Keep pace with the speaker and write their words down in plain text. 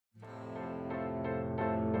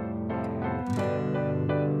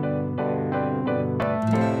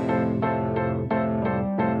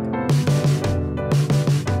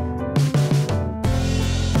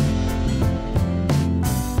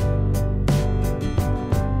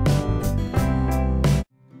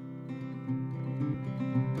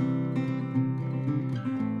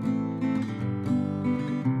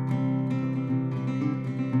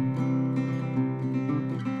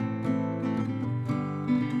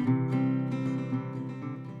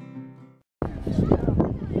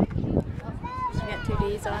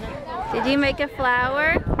trees on it. Did you make a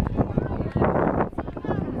flower?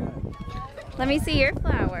 Let me see your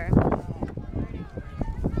flower.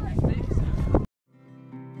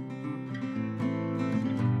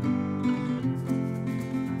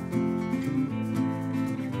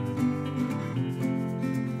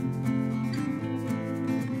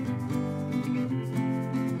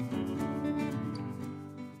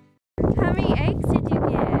 How many eggs did you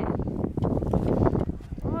get?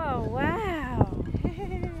 Oh, wow.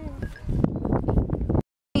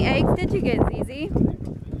 How many eggs did you get, Zizi?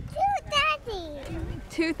 230.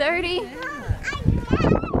 230?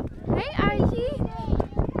 Hey, Archie.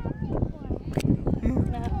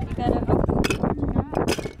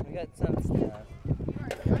 We got some stuff.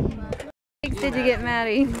 Eggs did you get,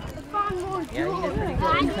 Maddie? Yeah, you did pretty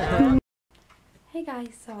good. Hey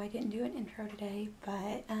guys, so I didn't do an intro today,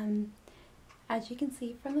 but as you can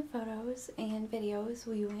see from the photos and videos,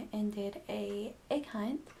 we went and did a egg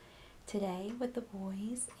hunt today with the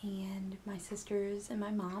boys and my sisters and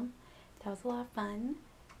my mom. That was a lot of fun.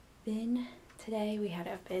 Then today we had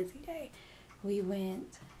a busy day. We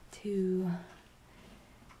went to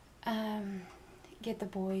get the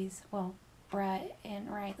boys, well, Brett and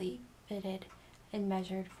Riley fitted and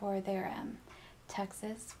measured for their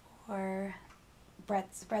tuxes for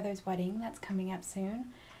Brett's brother's wedding that's coming up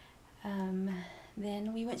soon.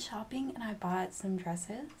 Then we went shopping and I bought some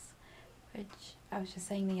dresses, which I was just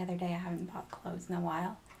saying the other day I haven't bought clothes in a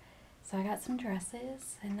while. So I got some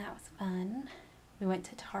dresses and that was fun. We went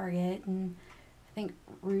to Target and I think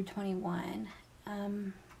Rue 21.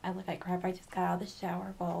 I look like crap. I just got out of the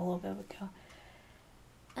shower a little bit ago.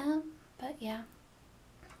 But yeah.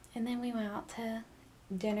 And then we went out to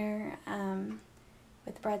dinner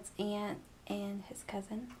with Brett's aunt and his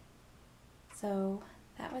cousin. So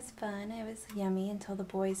that was fun. It was yummy until the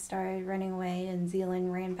boys started running away and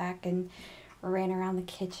Zealand ran back and ran around the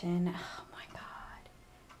kitchen. Oh my god.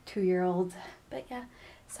 2-year-old. But yeah,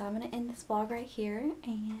 so I'm going to end this vlog right here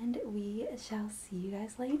and we shall see you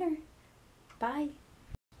guys later. Bye.